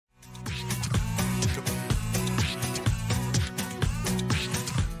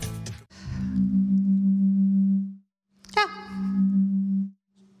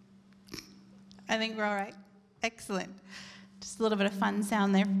think we're all right. Excellent. Just a little bit of fun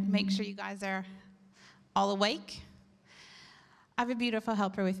sound there. Make sure you guys are all awake. I have a beautiful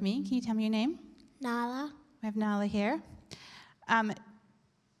helper with me. Can you tell me your name? Nala. We have Nala here.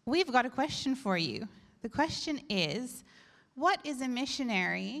 We've got a question for you. The question is, what is a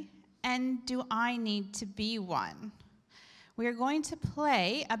missionary, and do I need to be one? We are going to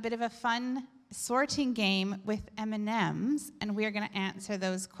play a bit of a fun sorting game with M&Ms, and we are going to answer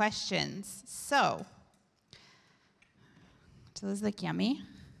those questions. So, do those look yummy?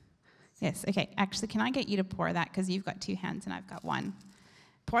 Yes, okay. Actually, can I get you to pour that, because you've got 2 hands and I've got 1.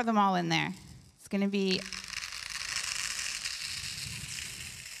 Pour them all in there. It's going to be...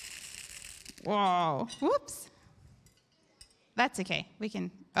 Whoa. Whoops. That's okay. We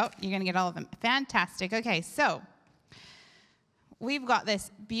can... Oh, you're going to get all of them. Fantastic. Okay, so we've got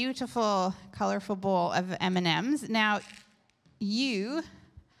this beautiful, colorful bowl of M&Ms. Now, you,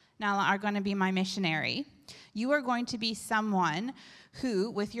 Nala, are going to be my missionary. You are going to be someone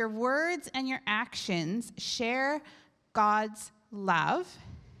who, with your words and your actions, share God's love,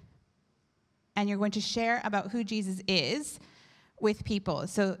 and you're going to share about who Jesus is with people.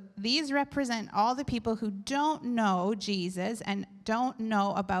 So these represent all the people who don't know Jesus and don't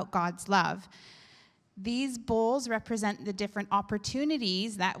know about God's love. These bowls represent the different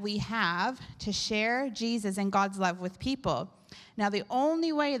opportunities that we have to share Jesus and God's love with people. Now, the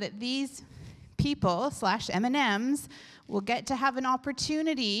only way that these people / M&Ms will get to have an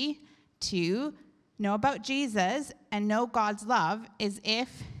opportunity to know about Jesus and know God's love is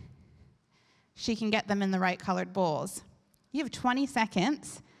if she can get them in the right colored bowls. You have 20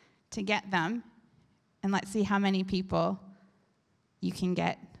 seconds to get them, and let's see how many people you can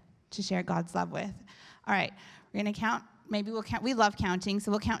get to share God's love with. All right, we're going to count. Maybe we'll count. We love counting,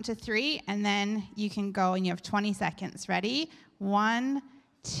 so we'll count to 3, and then you can go, and you have 20 seconds. Ready? 1,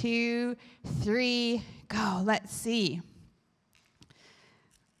 2, 3, go. Let's see.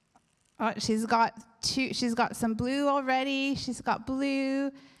 Oh, she's got 2. She's got some blue already. She's got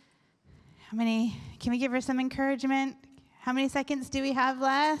blue. How many? Can we give her some encouragement? How many seconds do we have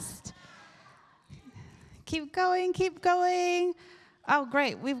left? Keep going, keep going. Oh,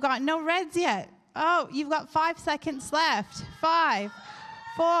 great. We've got no reds yet. Oh, you've got 5 seconds left. 5,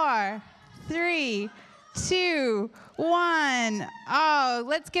 4, 3, 2, 1. Oh,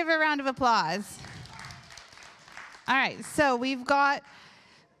 let's give her a round of applause. All right, so we've got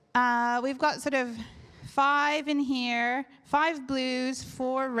sort of 5 in here, 5 blues,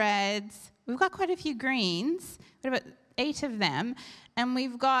 4 reds. We've got quite a few greens. What about 8 of them? And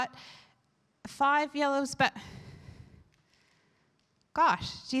we've got 5 yellows, but gosh,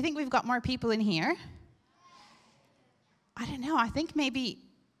 do you think we've got more people in here? I don't know. I think maybe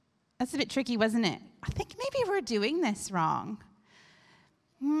that's a bit tricky, wasn't it? I think maybe we're doing this wrong.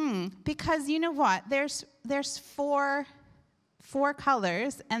 Because you know what? There's 4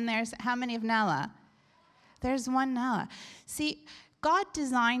 colors, and there's how many of Nala? There's 1 Nala. See, God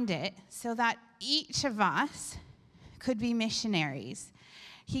designed it so that each of us could be missionaries.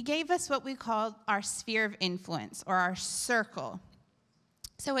 He gave us what we call our sphere of influence, or our circle.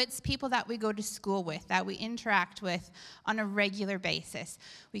 So it's people that we go to school with, that we interact with on a regular basis.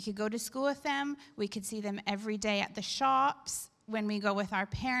 We could go to school with them. We could see them every day at the shops. When we go with our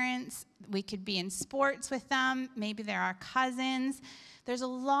parents, we could be in sports with them. Maybe they're our cousins. There's a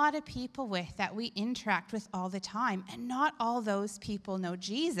lot of people that we interact with all the time, and not all those people know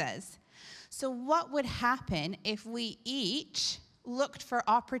Jesus. So what would happen if we each looked for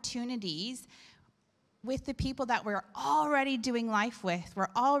opportunities with the people that we're already doing life with, we're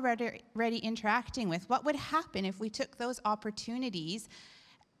already interacting with? What would happen if we took those opportunities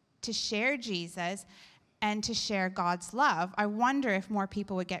to share Jesus and to share God's love? I wonder if more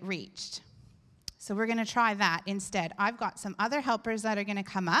people would get reached. So we're going to try that instead. I've got some other helpers that are going to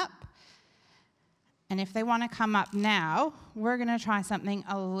come up. And if they want to come up now, we're going to try something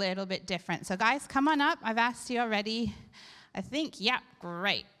a little bit different. So guys, come on up. I've asked you already. I think, yeah,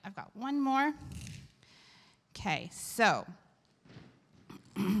 great. I've got 1 more. Okay, so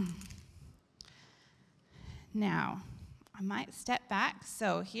now I might step back.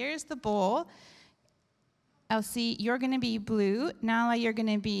 So here's the bowl. Elsie, you're going to be blue. Nala, you're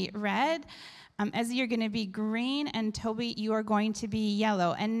going to be red. Ezzy, you're going to be green. And Toby, you are going to be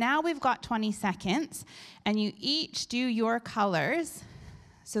yellow. And now we've got 20 seconds. And you each do your colors.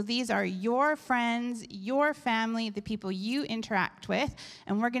 So these are your friends, your family, the people you interact with.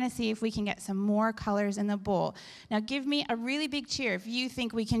 And we're going to see if we can get some more colors in the bowl. Now give me a really big cheer if you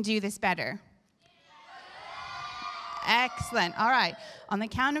think we can do this better. Excellent. All right. On the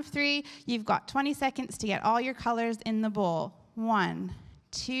count of 3, you've got 20 seconds to get all your colors in the bowl. 1,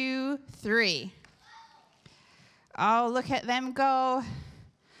 2, 3. Oh, look at them go.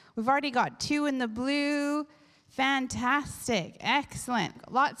 We've already got 2 in the blue. Fantastic.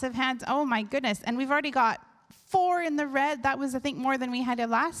 Excellent. Lots of hands. Oh, my goodness. And we've already got 4 in the red. That was, I think, more than we had it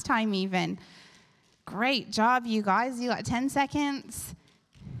last time even. Great job, you guys. You got 10 seconds.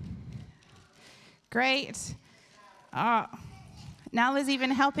 Great. Oh, Nala's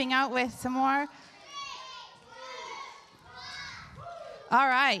even helping out with some more. All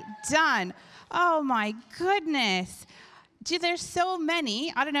right, done. Oh, my goodness. Gee, there's so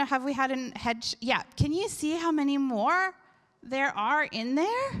many. I don't know, have we had a head? Yeah, can you see how many more there are in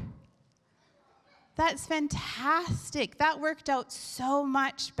there? That's fantastic. That worked out so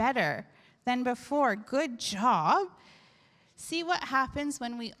much better than before. Good job. See what happens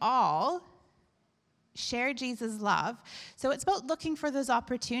when we all share Jesus' love. So it's about looking for those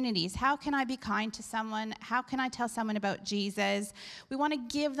opportunities. How can I be kind to someone? How can I tell someone about Jesus? We want to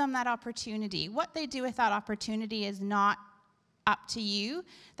give them that opportunity. What they do with that opportunity is not up to you.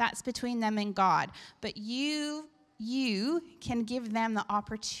 That's between them and God. But you can give them the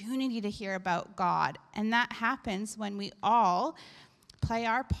opportunity to hear about God. And that happens when we all play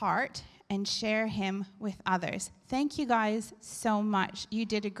our part and share him with others. Thank you guys so much. You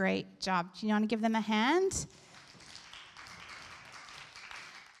did a great job. Do you want to give them a hand?